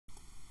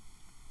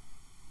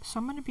So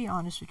I'm gonna be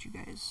honest with you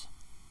guys.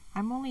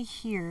 I'm only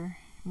here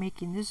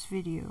making this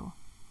video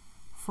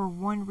for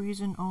one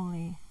reason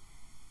only,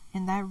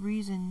 and that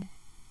reason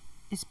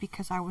is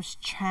because I was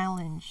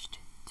challenged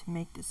to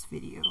make this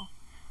video.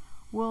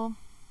 Well,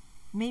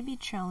 maybe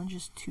challenge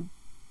is too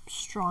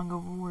strong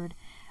of a word.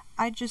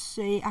 I just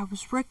say I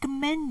was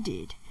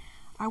recommended.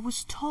 I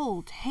was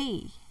told,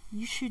 hey,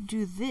 you should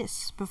do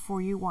this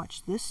before you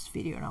watch this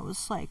video, and I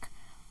was like,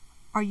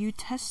 are you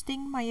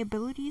testing my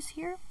abilities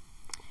here?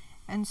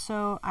 And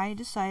so I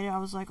decided, I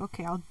was like,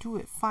 okay, I'll do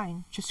it,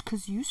 fine, just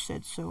cause you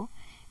said so,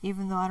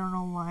 even though I don't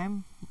know why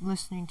I'm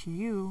listening to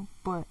you,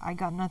 but I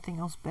got nothing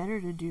else better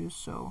to do,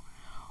 so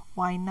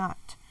why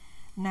not?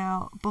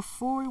 Now,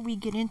 before we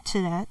get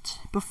into that,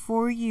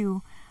 before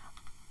you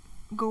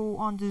go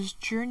on this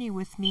journey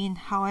with me and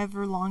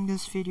however long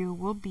this video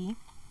will be,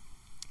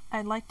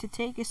 I'd like to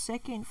take a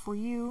second for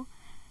you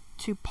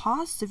to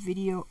pause the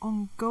video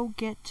and go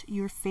get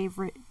your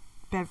favorite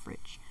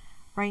beverage.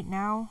 Right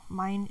now,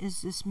 mine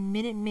is this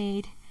Minute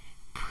Maid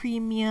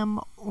premium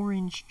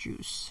orange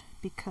juice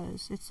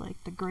because it's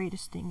like the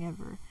greatest thing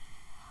ever.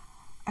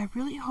 I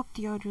really hope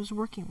the audio is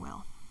working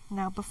well.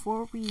 Now,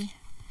 before we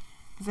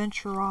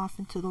venture off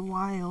into the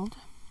wild,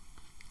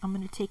 I'm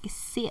gonna take a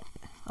sip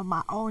of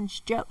my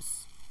orange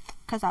juice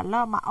because I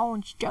love my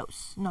orange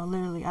juice. No,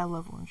 literally, I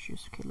love orange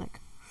juice. Okay,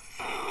 like.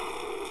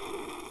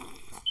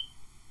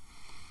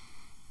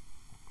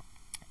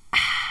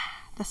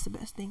 That's the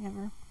best thing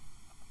ever.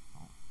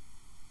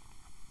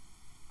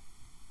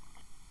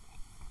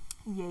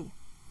 Yay.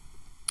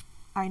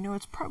 I know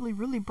it's probably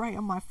really bright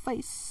on my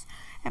face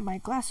and my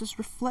glasses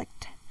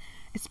reflect.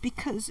 It's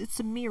because it's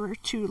a mirror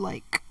to,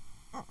 like,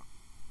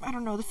 I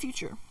don't know, the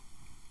future.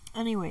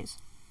 Anyways,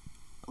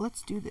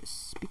 let's do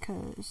this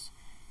because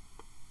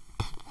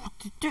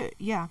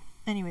yeah,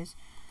 anyways.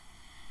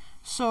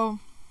 So,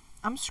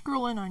 I'm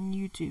scrolling on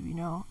YouTube, you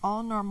know,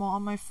 all normal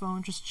on my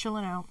phone, just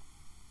chilling out,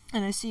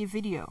 and I see a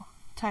video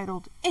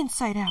titled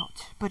Inside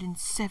Out, but in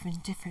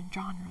 7 different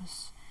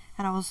genres.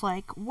 And I was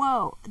like,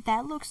 whoa,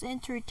 that looks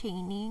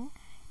entertaining.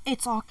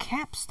 It's all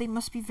caps. They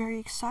must be very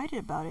excited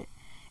about it.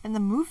 And the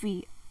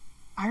movie,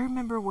 I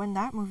remember when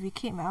that movie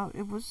came out,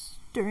 it was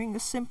during a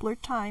simpler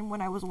time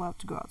when I was allowed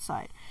to go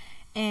outside.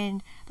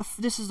 And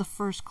this is the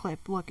first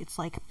clip. Look, it's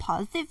like,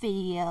 pause the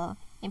video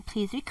and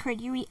please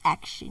record your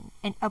reaction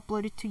and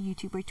upload it to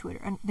YouTube or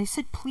Twitter. And they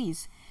said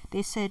please.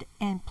 They said,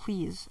 and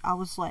please. I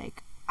was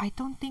like, I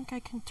don't think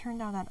I can turn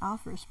down that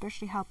offer,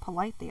 especially how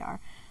polite they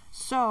are.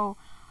 So,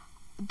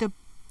 the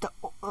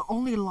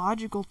only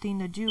logical thing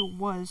to do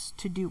was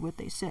to do what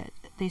they said.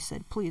 They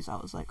said please. I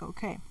was like,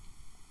 okay.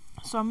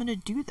 So I'm gonna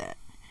do that.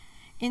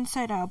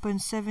 Inside Out, but in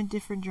 7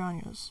 different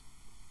genres.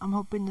 I'm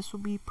hoping this will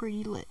be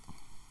pretty lit.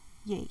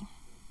 Yay.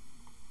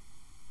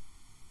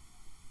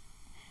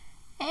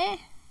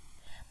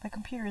 My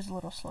computer is a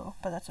little slow,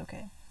 but that's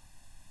okay.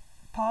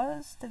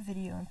 Pause the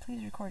video and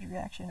please record your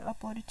reaction and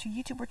upload it to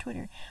YouTube or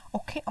Twitter.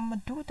 Okay, I'm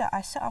gonna do that.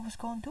 I said I was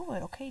gonna do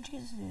it. Okay,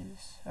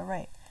 Jesus.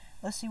 Alright.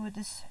 Let's see what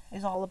this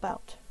is all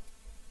about.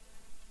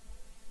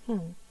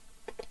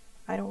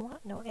 I don't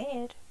want no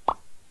ad.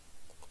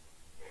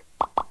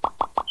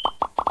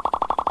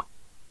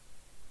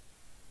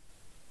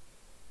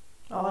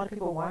 A lot of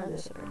people wanted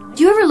this apparently.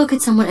 Do you ever look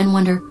at someone and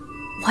wonder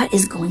what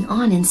is going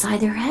on inside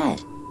their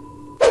head?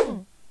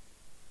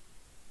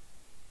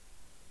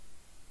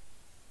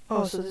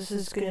 Oh, so this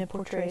is gonna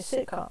portray a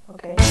sitcom,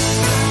 okay.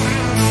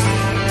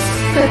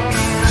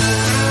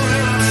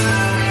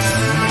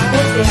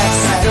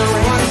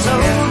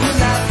 Someone told you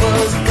that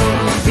was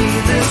gonna be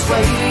this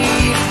way.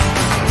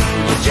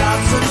 Your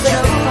job's a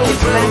joke, you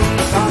broke,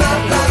 your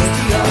love lies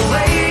to your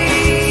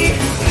way.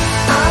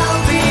 I'll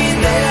be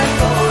there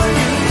for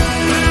you.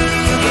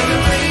 When the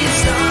rain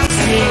starts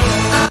here,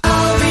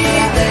 I'll be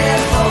there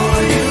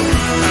for you.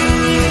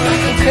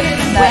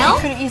 Well,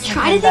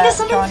 try to think of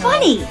something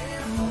funny.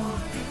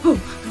 Oh,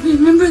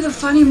 remember the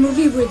funny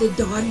movie where the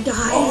dog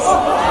dies?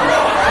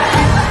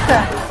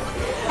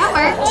 That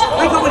worked.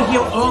 I go in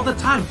here all the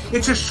time.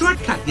 It's a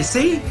shortcut, you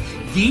see?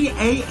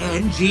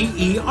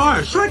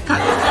 D-A-N-G-E-R.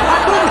 Shortcut.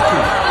 I'll do it to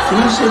you.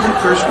 Can you say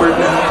that first word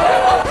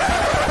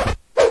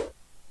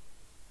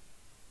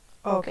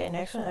now? Okay,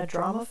 next one, a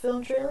drama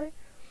film trailer?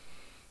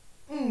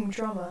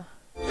 Drama.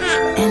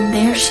 And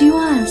there she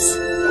was.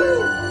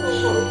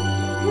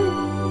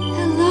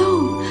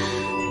 Hello.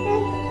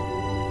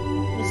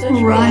 It's such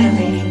great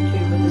animation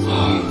too, but this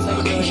Oh,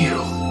 look at you.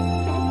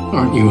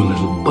 Aren't you a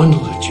little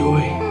bundle of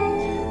joy?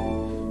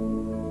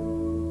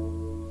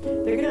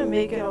 They're gonna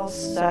make it all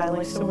sad,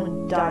 like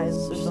someone dies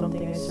or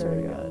something, I swear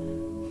to God.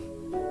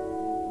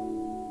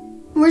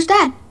 Where's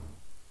Dad?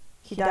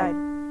 He died.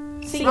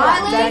 See,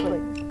 Riley? exactly.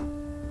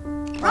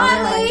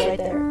 Riley? Right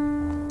there.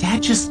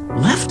 Dad just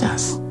left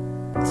us.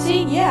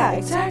 See, yeah,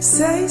 exactly.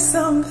 Say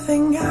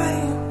something,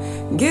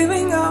 I'm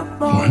giving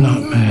up on We're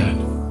not mad.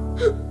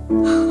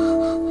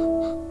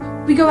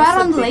 We go out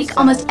on the lake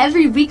almost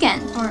every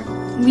weekend. Or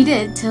we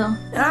did till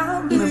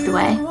he moved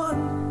away.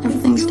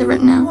 Everything's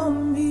different now.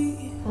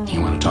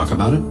 You want to talk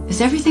about it?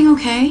 Is everything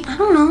okay? I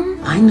don't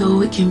know. I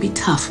know it can be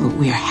tough, but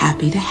we're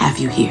happy to have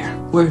you here.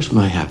 Where's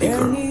my happy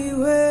girl?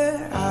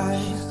 Anywhere I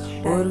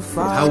would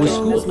How was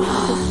school?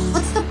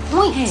 What's the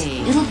point?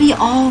 Hey, it'll be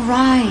all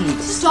right.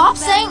 Stop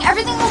saying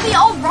everything will be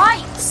all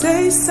right.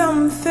 say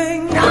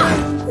something,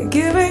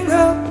 giving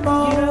up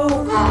on you.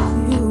 Hold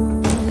on.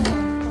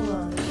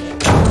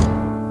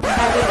 I'm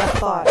having a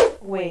thought.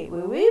 Wait.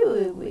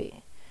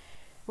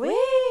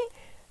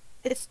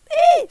 It's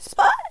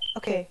Spot.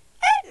 Okay.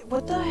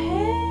 What the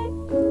heck?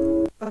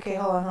 Okay,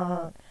 hold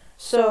on.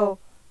 So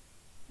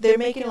they're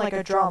making like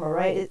a drama,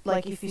 right?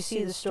 Like if you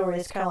see the story,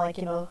 it's kind of like,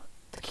 you know,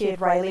 the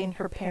kid Riley and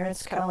her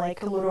parents, kind of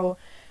like a little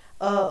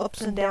ups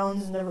and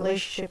downs in the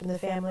relationship in the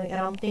family. And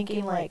I'm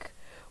thinking like,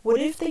 what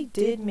if they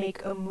did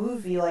make a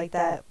movie like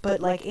that,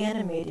 but like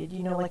animated,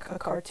 you know, like a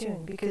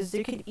cartoon? Because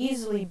there could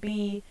easily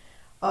be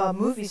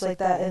movies like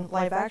that in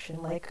live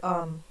action. Like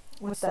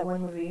what's that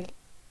one movie?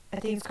 I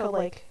think it's called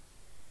like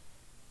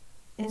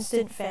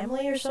Instant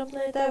Family or something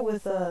like that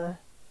with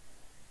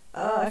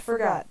I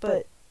forgot,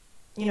 but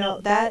you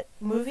know, that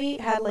movie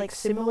had like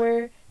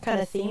similar kind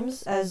of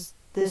themes as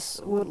this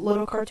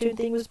little cartoon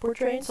thing was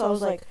portraying. So I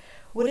was like,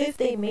 what if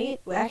they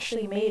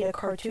actually made a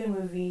cartoon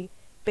movie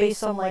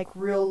based on like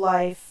real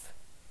life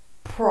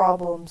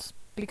problems?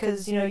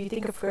 Because, you know, you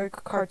think of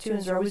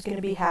cartoons are always going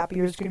to be happy,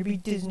 or it's going to be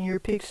Disney or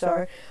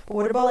Pixar, but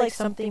what about like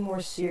something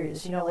more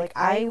serious? You know, like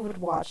I would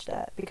watch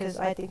that because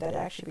I think that'd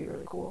actually be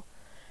really cool.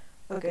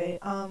 Okay,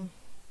 I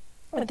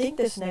think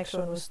this next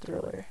one was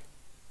thriller.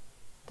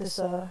 This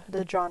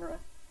the genre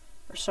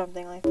or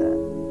something like that.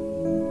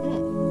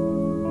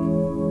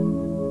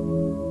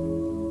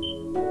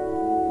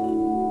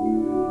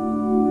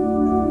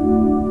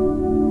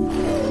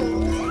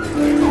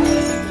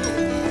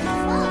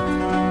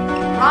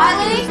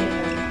 Riley?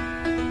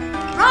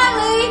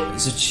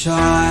 As a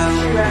child,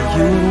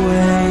 you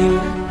away.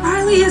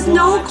 Riley has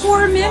no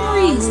core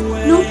memories,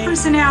 no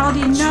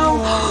personality, no.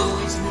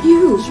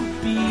 You.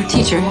 Her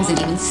teacher hasn't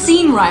even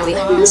seen Riley.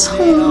 I miss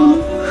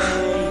home.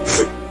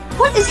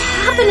 What is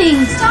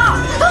happening? Stop!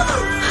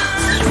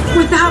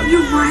 Without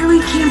you, Riley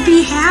can't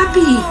be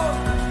happy.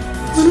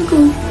 I wanna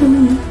go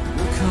home.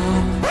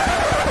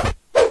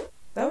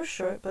 That was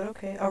short, but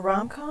okay. A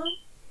rom-com?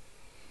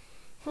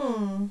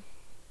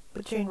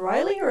 Between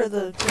Riley or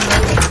the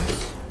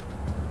emotions?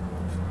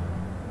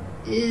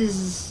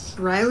 Is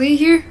Riley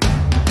here?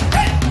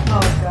 Oh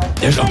god.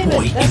 There's a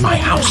boy in my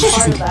house. This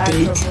isn't a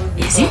date,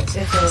 is it?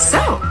 So,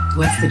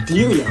 what's the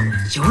dealio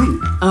with Jordan?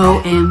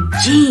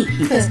 OMG,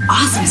 he does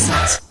awesome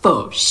songs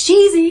for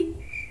Sheezy.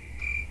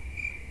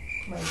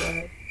 My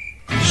god.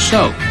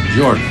 So,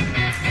 Jordan,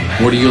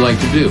 what do you like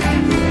to do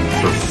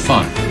for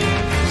fun?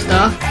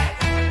 Stuff.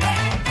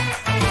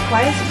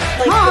 Why is it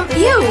like Mom, the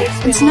thing you! that makes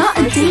me It's not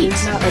a want to date.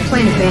 is not We're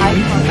playing a band.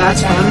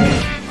 That's fun.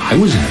 I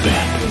was in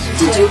bed.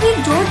 Did you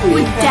leave Jordan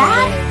with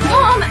Dad?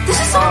 Mom, this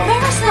is so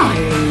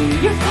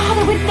embarrassing. Your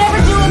father would never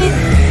do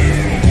anything.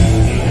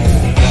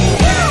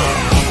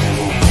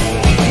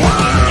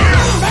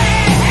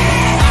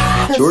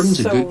 That's Jordan's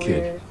a so good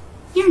kid. weird.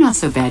 You're not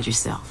so bad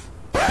yourself.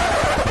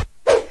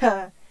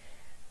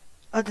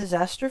 A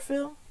disaster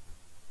film?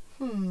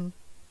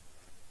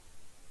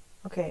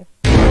 Okay.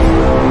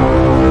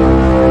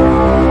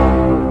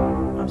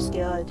 I'm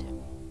scared.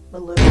 A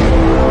little.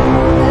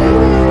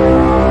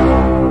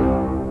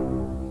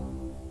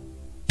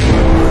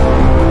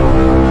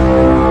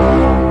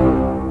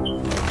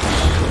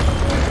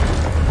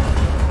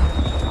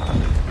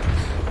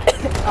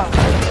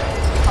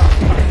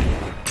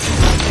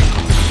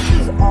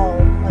 This is all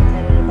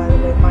unedited, by the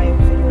way, my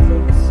video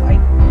things. I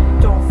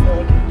don't feel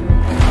like doing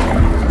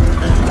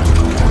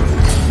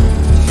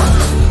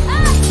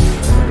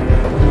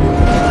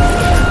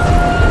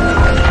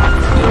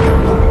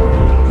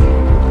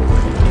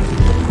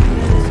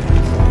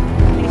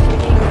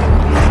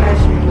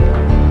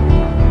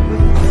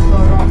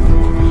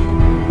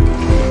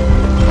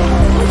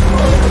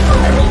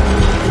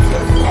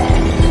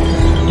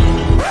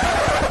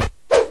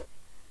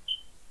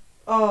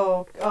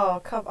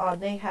Oh, come on,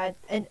 they had,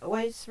 and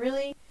was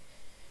really?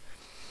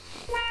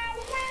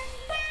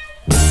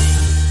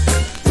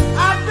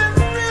 I've been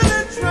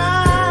really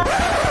trying.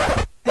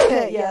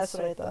 Yeah, that's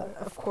what I thought,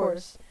 of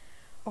course.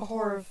 A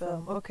horror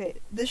film, okay,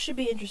 this should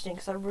be interesting,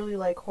 because I really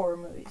like horror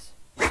movies.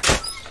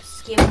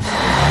 Scary.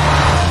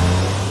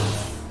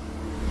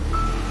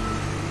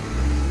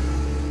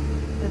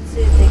 That's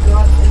it, they go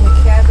out in the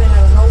cabin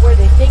out of nowhere,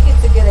 they think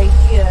it's a good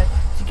idea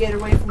to get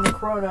away from the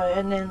corona,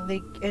 and then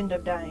they end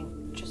up dying.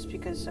 Just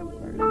because someone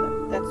murdered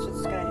them. That's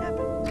what's gonna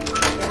happen. It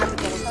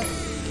happens all the time.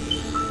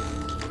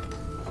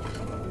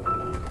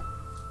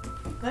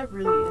 That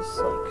really is,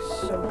 like,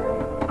 so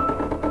great.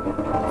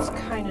 It's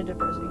kind of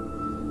depressing.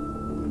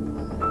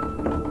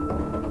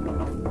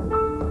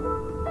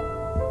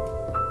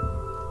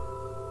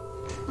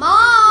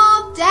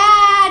 Mom!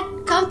 Dad!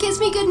 Come kiss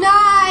me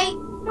goodnight!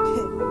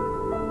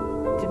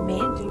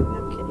 Demanding?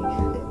 I'm kidding.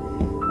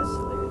 That's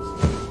hilarious.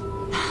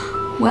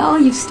 Well,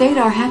 you've stayed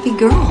our happy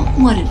girl.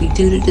 What did we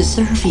do to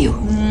deserve you?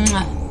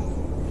 Mwah.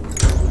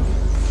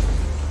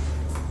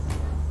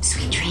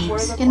 Sweet dreams.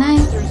 Good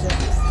night.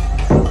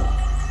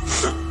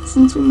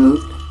 Since we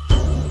moved,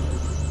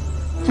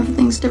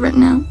 everything's different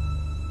now.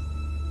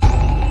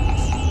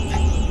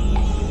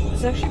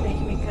 It's actually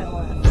making me kind of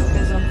laugh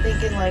because I'm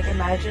thinking, like,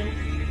 imagine,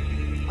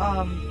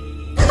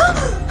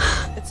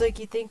 it's like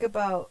you think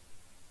about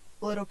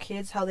little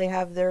kids, how they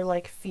have their,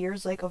 like,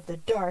 fears, like, of the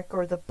dark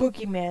or the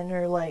boogeyman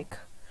or, like,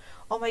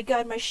 oh my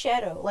god, my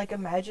shadow. Like,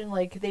 imagine,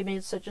 like, they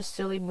made such a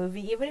silly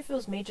movie, even if it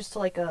was made just to,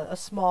 like, a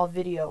small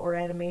video or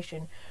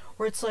animation,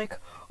 where it's like,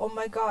 oh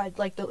my god,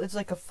 like, it's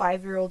like a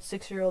 5-year-old,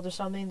 6-year-old or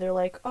something, they're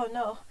like, oh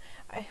no,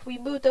 we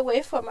moved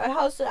away from our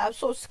house and I'm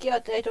so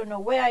scared that I don't know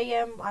where I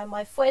am,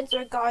 my friends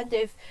are gone,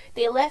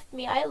 they left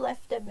me, I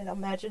left them, and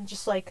imagine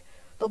just, like,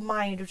 the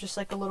mind of just,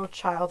 like, a little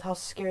child, how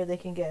scared they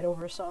can get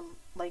over some,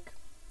 like,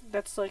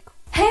 that's, like,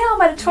 Hey all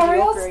my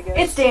tutorials, mediocre, I guess.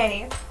 it's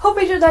Danny. Hope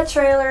you enjoyed that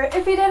trailer.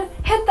 If you did,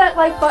 hit that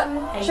like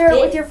button, share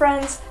it with your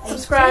friends,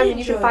 subscribe, and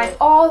you can find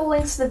all the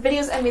links to the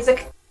videos and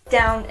music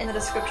down in the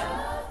description.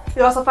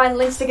 You'll also find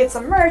links to get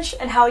some merch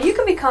and how you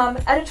can become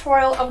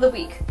Editorial of the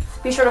Week.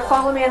 Be sure to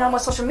follow me on all my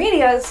social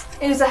medias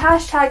and use the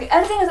hashtag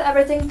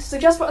 #EditingIsEverything to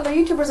suggest what other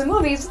YouTubers and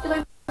movies you'd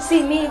like to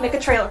see me make a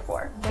trailer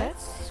for.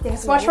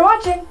 Thanks so much for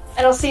watching,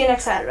 and I'll see you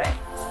next Saturday.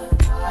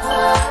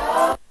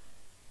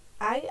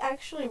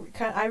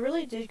 I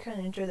really did kind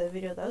of enjoy that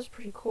video. That was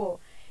pretty cool.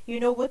 You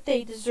know what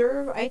they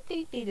deserve? I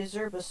think they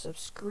deserve a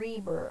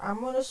subscriber.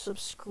 I'm gonna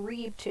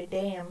subscribe to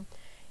them.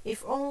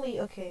 If only,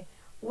 okay,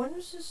 when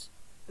was this?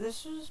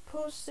 This was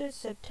posted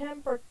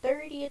September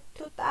 30th,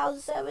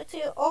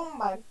 2017. Oh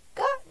my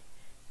god!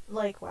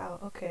 Like, wow,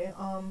 okay,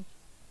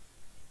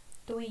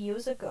 3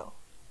 years ago.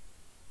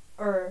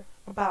 Or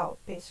about,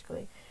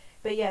 basically.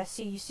 But yeah,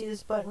 see, you see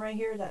this button right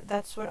here?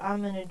 That's what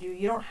I'm gonna do.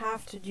 You don't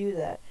have to do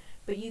that.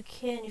 But you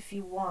can if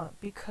you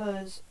want,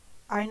 because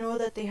I know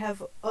that they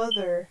have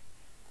other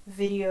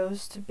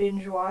videos to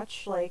binge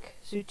watch, like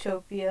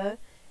Zootopia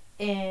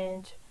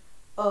and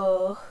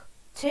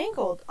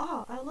Tangled.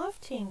 Oh, I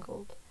love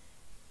Tangled.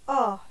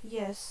 Oh,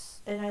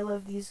 yes, and I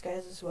love these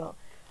guys as well.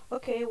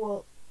 Okay,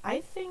 well,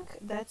 I think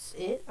that's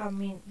it. I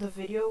mean, the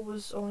video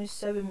was only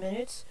 7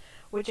 minutes,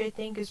 which I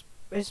think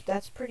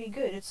that's pretty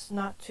good. It's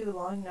not too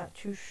long, not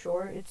too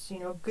short. It's, you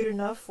know, good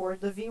enough for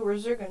the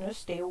viewers are gonna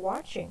stay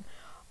watching.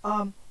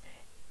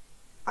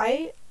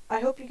 I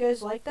hope you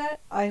guys like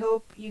that. I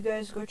hope you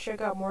guys go check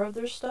out more of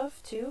their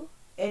stuff too.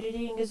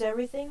 Editing is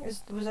Everything.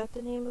 Was that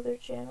the name of their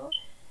channel?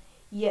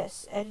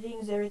 Yes, Editing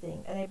is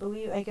Everything. And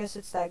I guess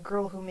it's that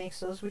girl who makes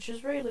those, which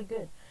is really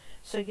good.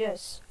 So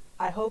yes,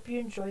 I hope you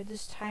enjoyed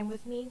this time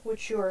with me,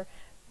 with your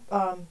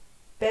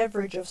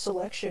beverage of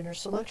selection or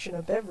selection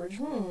of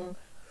beverage.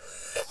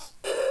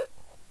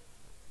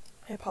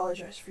 I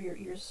apologize for your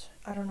ears.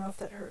 I don't know if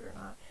that hurt or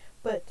not.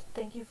 But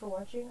thank you for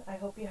watching. I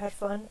hope you had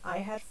fun. I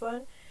had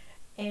fun.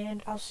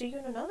 And I'll see you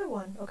in another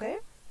one, okay?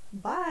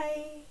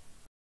 Bye!